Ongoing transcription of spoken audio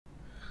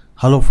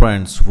Hello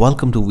friends,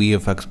 welcome to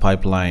VFX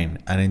Pipeline,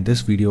 and in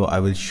this video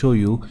I will show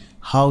you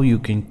how you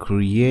can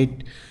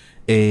create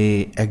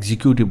a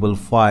executable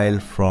file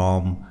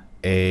from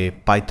a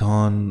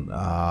Python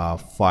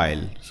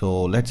file.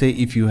 So let's say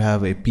if you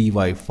have a py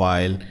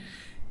file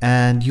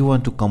and you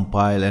want to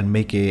compile and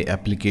make a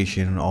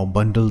application or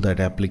bundle that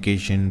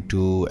application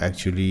to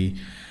actually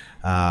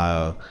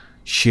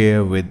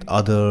share with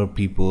other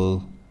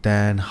people,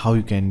 then how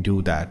you can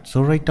do that.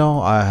 So right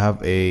now I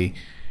have a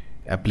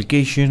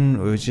application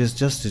which is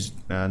just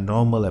a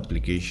normal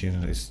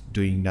application. It's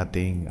doing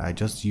nothing. I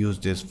just use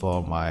this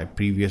for my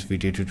previous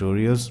video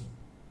tutorials.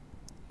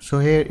 So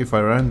here if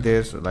I run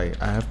this,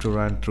 like I have to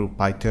run through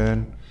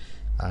Python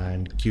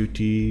and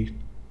Qt,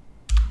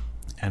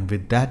 and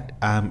with that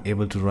I'm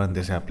able to run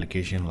this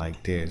application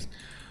like this.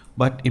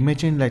 But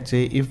imagine, let's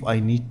say if I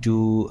need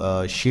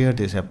to share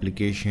this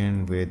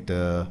application with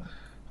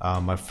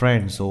my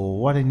friends. So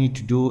what I need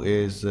to do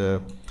is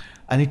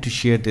I need to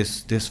share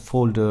this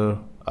folder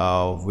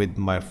with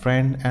my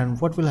friend, and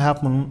what will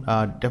happen,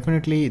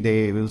 definitely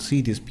they will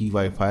see this py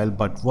file,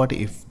 but what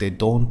if they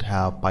don't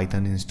have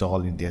Python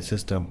installed in their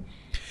system?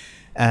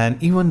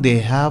 And even they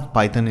have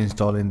Python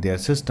installed in their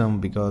system,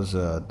 because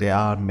there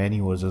are many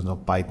versions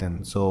of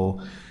Python.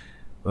 So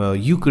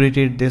you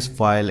created this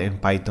file in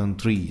Python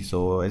 3.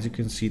 So as you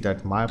can see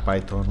that my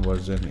Python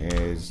version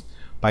is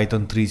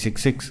Python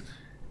 3.6.6,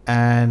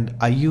 and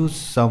I use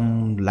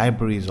some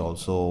libraries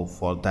also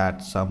for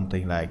that,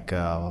 something like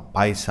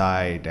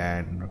PySide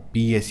and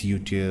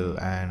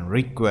psutil and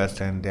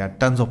request, and there are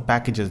tons of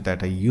packages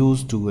that I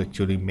use to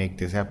actually make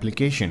this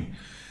application.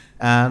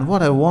 And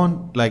what I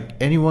want, like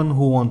anyone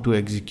who want to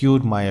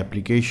execute my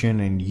application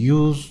and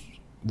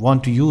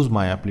want to use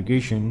my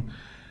application,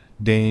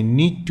 they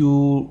need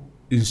to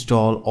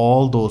install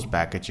all those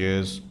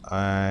packages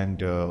and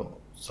the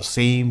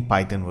same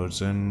Python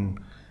version,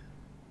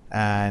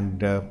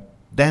 and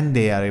then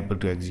they are able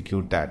to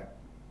execute that.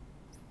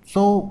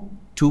 So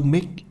to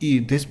make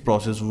this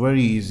process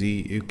very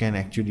easy, you can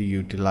actually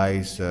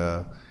utilize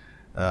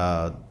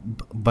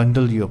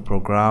bundle your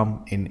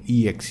program in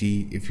exe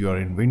if you are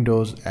in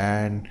Windows,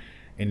 and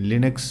in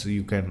Linux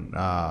you can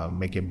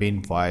make a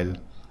bin file.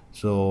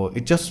 So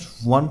it's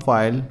just one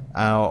file,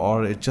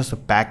 or it's just a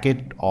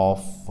packet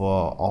of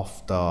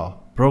the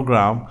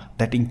program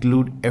that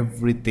include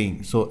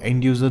everything, so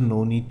end user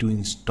no need to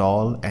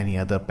install any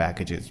other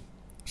packages.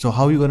 So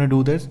how you gonna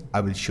do this, I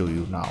will show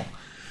you now.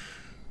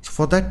 So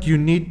for that you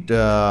need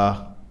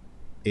a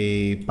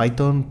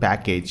Python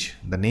package.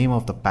 The name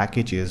of the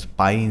package is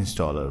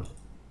pyinstaller.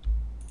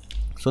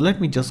 So let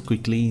me just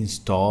quickly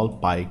install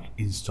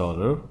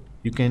pyinstaller.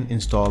 You can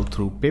install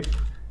through pip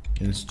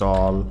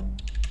install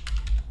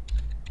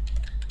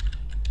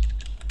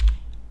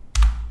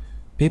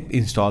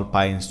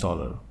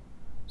pyinstaller.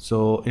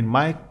 So in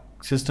my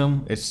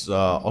system it's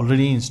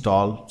already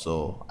installed,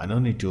 so I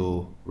don't need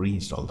to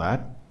reinstall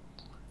that.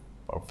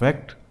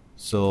 Perfect.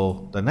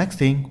 So the next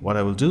thing what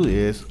I will do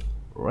is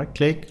right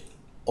click,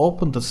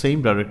 open the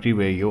same directory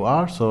where you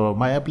are. So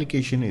my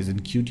application is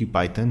in Qt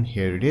Python,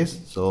 here it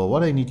is. So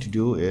what I need to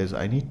do is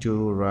I need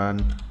to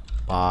run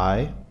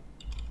py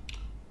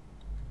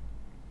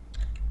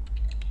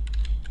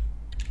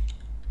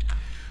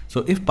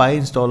so if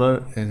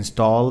pyinstaller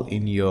install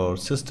in your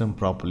system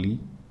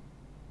properly,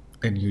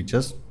 then you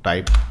just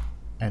type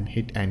and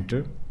hit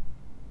enter,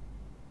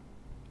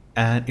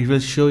 and it will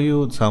show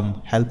you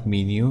some help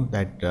menu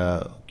that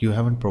you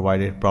haven't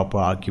provided proper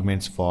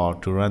arguments for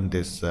to run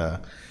this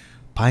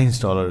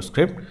pyinstaller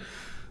script.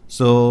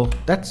 So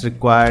that's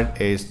required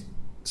a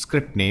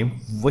script name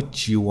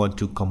which you want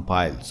to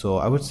compile. So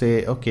I would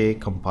say okay,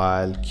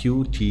 compile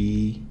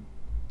qt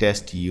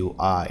test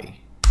UI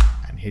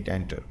and hit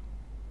enter.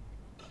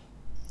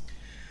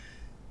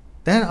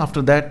 Then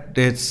after that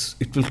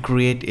it will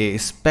create a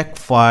spec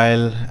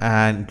file,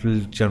 and it will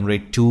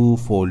generate two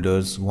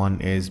folders. One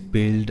is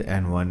build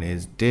and one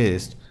is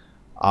dist.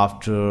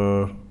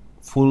 After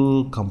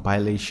full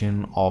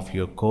compilation of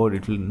your code,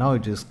 it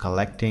is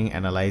collecting,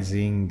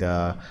 analyzing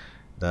the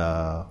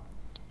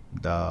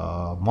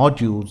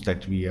modules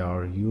that we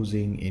are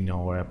using in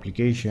our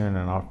application,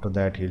 and after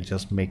that he'll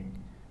just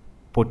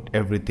put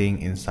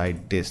everything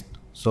inside dist.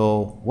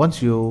 So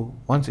once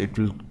it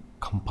will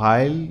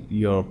compile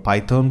your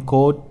Python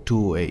code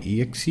to a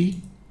exe,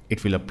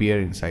 it will appear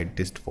inside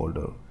dist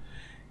folder.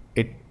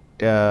 It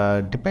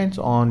depends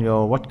on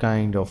your what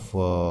kind of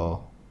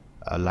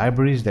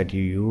libraries that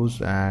you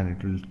use, and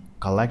it will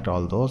collect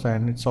all those,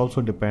 and it's also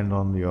depend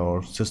on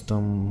your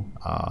system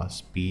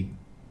speed.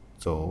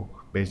 So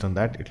based on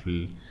that it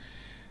will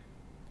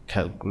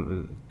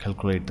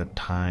calculate the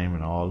time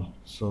and all.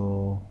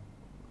 So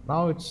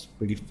now it's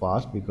pretty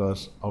fast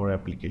because our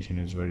application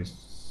is very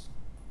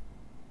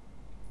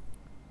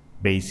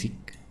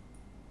basic.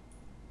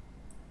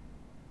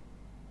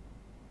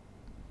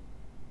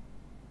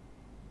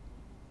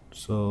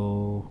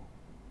 So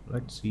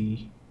let's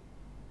see,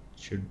 it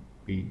should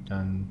be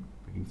done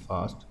pretty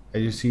fast.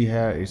 As you see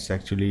here, it's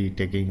actually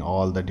taking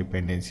all the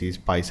dependencies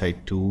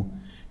PySide 2,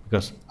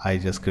 because I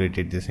just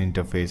created this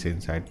interface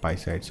inside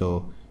PySide.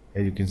 So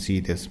As you can see,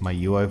 this my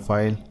UI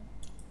file,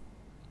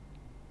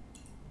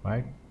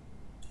 right?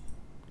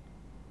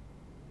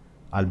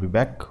 I'll be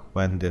back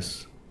when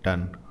this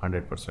done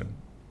 100%.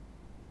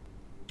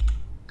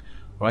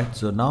 Right,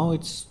 so now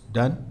it's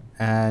done,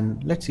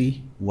 and let's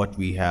see what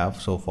we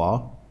have so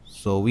far.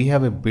 So we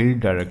have a build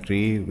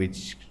directory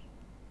which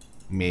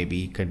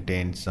maybe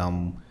contains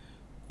some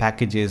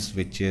packages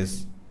which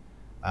is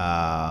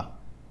uh,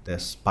 the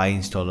spy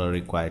installer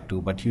required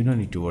to, but you don't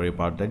need to worry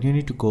about that. You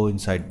need to go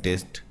inside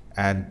dist,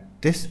 and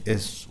this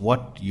is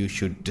what you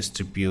should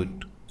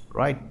distribute,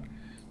 right?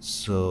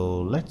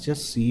 So let's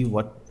just see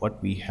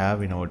what we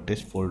have in our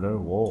dist folder.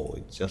 Whoa,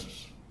 it's just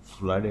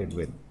flooded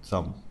with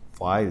some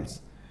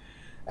files,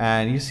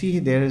 and you see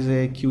there is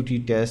a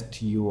qt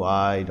test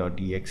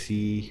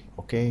ui.exe.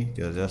 okay,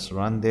 you just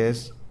run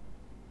this,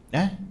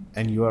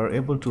 and you are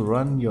able to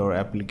run your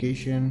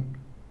application.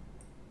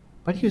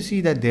 But you see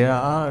that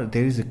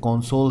there is a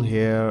console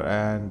here,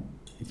 and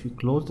if you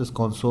close this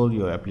console,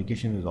 your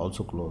application is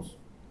also closed.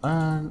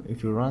 And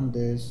if you run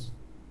this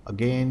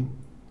again,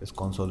 this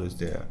console is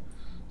there.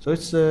 So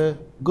it's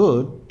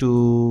good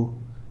to,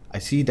 I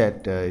see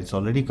that it's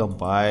already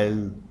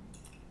compiled.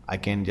 I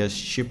can just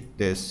ship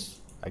this,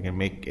 I can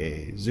make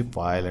a zip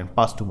file and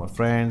pass to my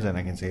friends, and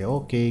I can say,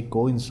 okay,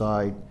 go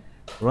inside,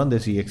 run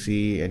this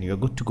exe, and you're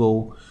good to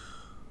go.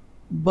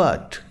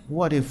 But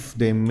what if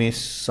they miss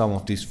some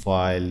of this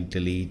file,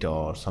 delete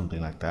or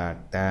something like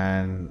that?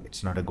 Then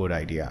it's not a good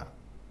idea.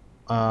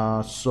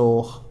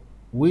 So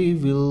we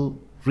will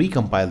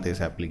recompile this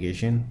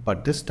application,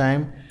 but this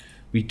time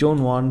we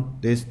don't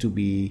want this to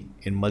be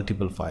in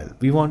multiple files.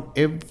 We want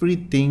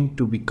everything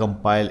to be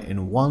compiled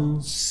in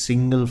one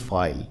single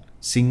file,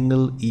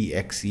 single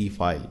exe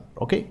file.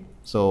 Okay,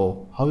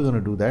 so how are we going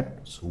to do that?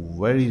 So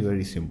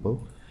very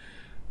simple.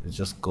 Let's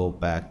just go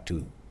back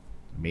to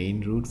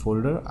main root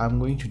folder. I'm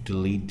going to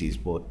delete these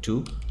both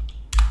too,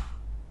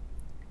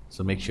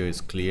 so make sure it's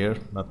clear,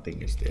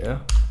 nothing is there.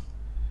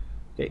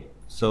 Okay,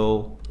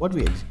 so what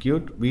we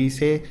execute, we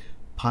say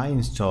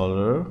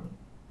pyinstaller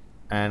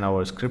and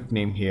our script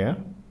name here,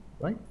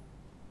 right?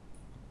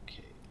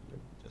 Okay, let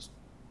me just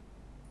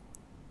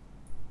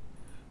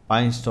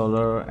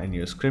pyinstaller and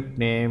your script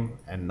name,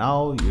 and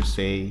now you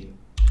say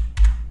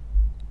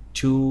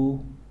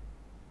to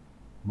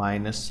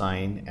minus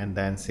sign and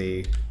then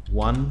say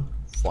one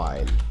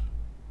file,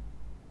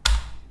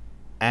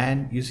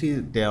 and you see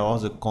there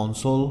was a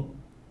console.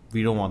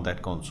 We don't want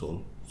that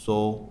console,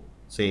 so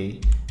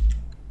say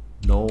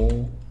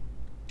no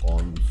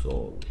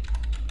console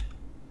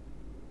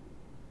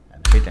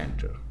and hit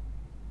enter.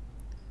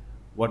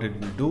 What it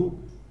will do,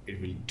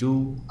 it will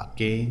do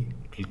again,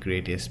 it will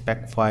create a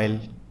spec file,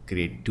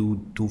 create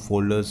two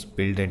folders,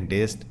 build and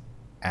dist,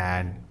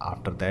 and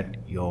after that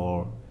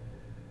your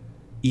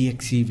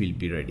exe will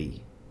be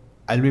ready.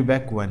 I'll be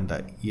back when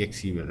the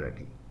exe will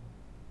ready.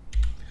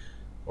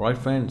 Alright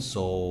friends,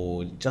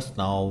 so just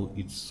now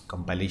its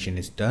compilation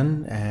is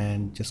done,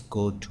 and just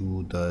go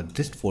to the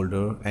dist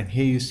folder, and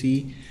here you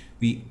see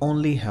we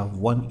only have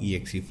one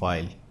exe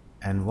file,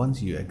 and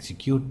once you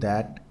execute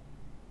that,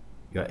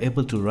 you are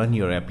able to run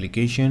your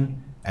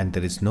application and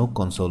there is no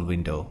console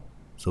window.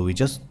 So we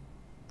just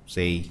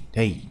say,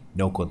 hey,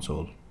 no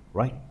console,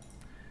 right?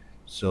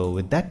 So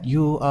with that,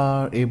 you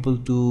are able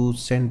to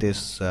send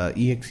this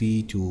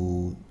exe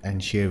to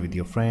and share with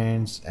your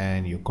friends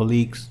and your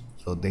colleagues.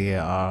 So they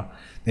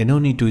no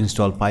need to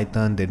install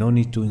Python, they don't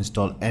need to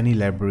install any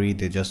library,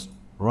 they just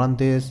run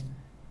this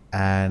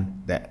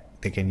and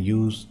they can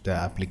use the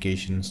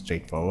application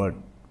straightforward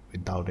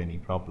without any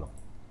problem,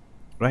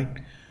 right?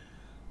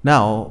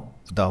 Now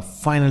the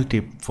final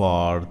tip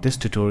for this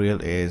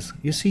tutorial is,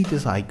 you see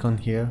this icon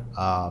here,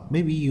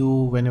 maybe you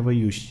whenever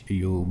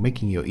you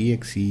making your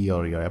exe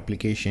or your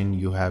application,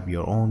 you have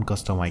your own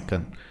custom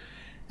icon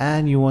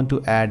and you want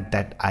to add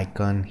that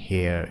icon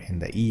here in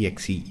the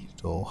exe.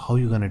 So how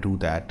you gonna do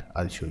that,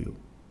 I'll show you.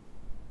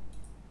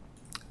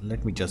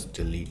 Let me just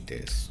delete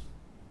this.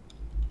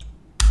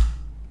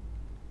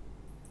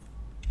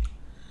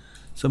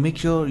 So make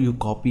sure you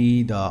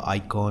copy the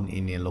icon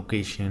in a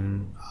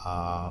location.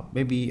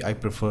 Maybe I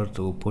prefer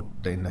to put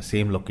in the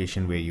same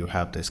location where you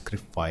have the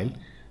script file.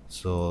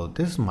 So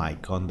this is my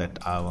icon that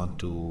I want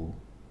to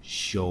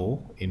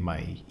show in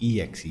my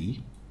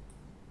exe.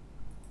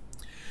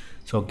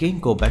 So again,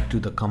 go back to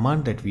the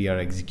command that we are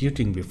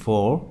executing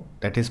before,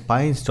 that is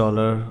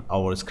pyinstaller,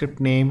 our script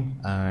name,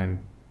 and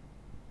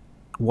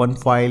one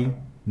file,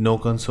 no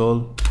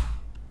console,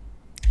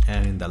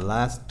 and in the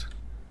last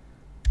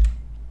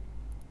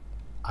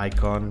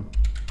icon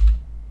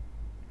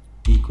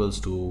equals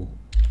to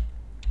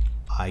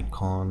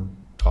icon.ico,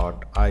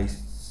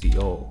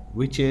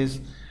 which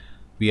is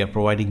we are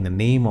providing the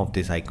name of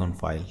this icon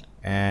file,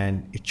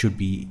 and it should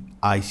be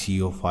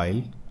ICO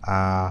file.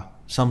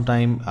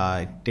 Sometime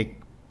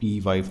take py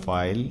file,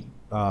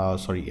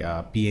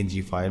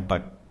 png file,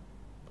 but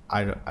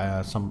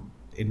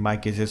in my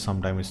cases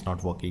sometimes it's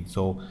not working.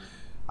 So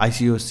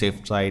ICO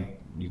safe side,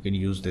 you can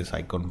use this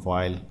icon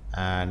file,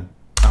 and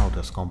now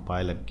just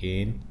compile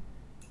again,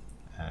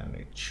 and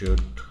it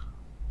should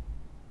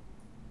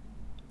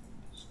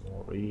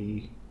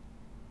Sorry.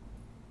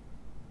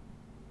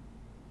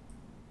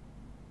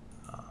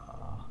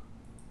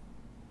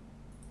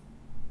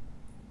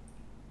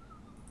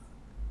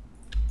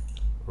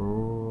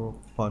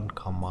 Run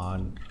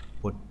command,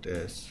 put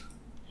this,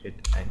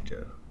 hit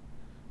enter.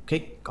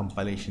 Okay,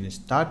 compilation is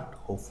start.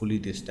 Hopefully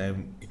this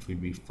time it will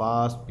be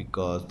fast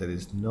because there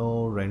is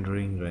no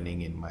rendering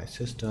running in my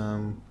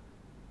system.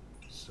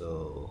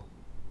 So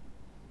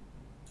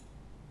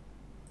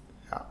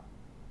yeah,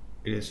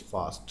 it is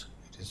fast.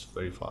 It is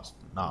very fast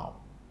now.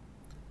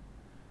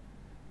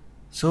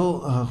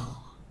 So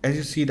as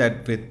you see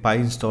that with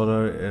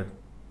pyinstaller,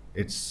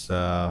 it's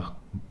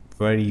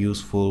very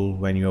useful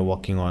when you are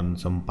working on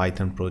some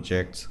Python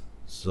projects.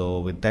 So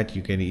with that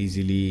you can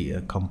easily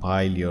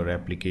compile your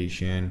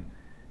application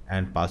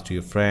and pass to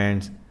your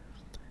friends.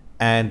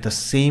 And the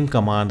same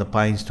command, the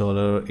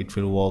pyinstaller, it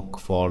will work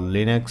for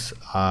Linux.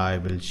 I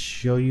will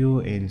show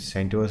you in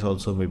CentOS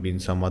also, maybe in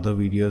some other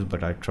videos,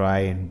 but I try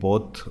in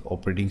both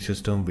operating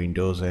system,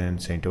 Windows and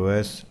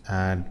CentOS,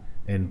 and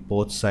in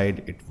both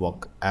side it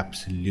work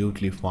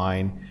absolutely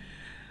fine.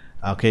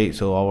 Okay,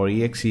 so our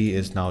exe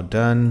is now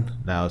done.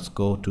 Now let's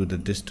go to the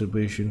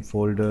distribution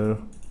folder.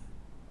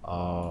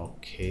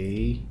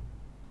 Okay,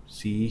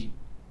 see,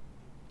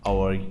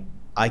 our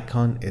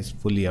icon is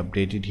fully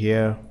updated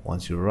here.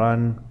 Once you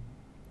run,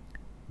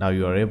 now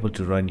you are able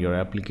to run your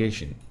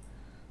application.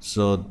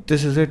 So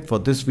this is it for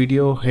this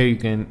video. Here you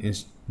can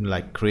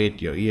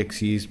create your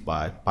exes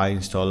by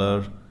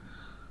pyinstaller.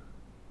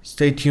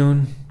 Stay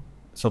tuned,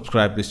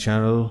 subscribe this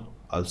channel.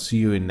 I'll see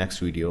you in next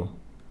video.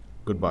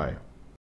 Goodbye.